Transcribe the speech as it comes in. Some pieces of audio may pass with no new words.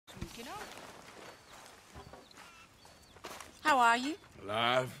How are you?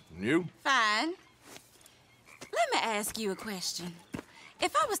 Alive. And you? Fine. Let me ask you a question.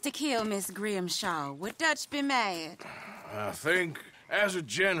 If I was to kill Miss Grimshaw, would Dutch be mad? I think, as a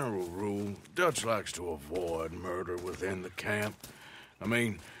general rule, Dutch likes to avoid murder within the camp. I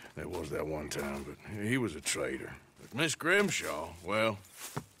mean, there was that one time, but he was a traitor. But Miss Grimshaw, well,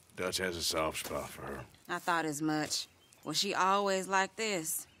 Dutch has a soft spot for her. I thought as much. Was she always like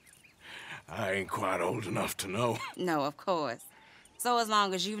this? I ain't quite old enough to know. No, of course. So as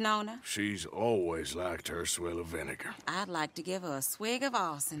long as you've known her? She's always liked her swill of vinegar. I'd like to give her a swig of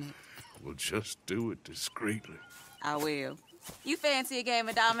arsenic. We'll just do it discreetly. I will. You fancy a game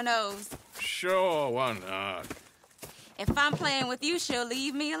of dominoes? Sure, why not? If I'm playing with you, she'll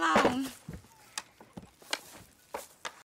leave me alone.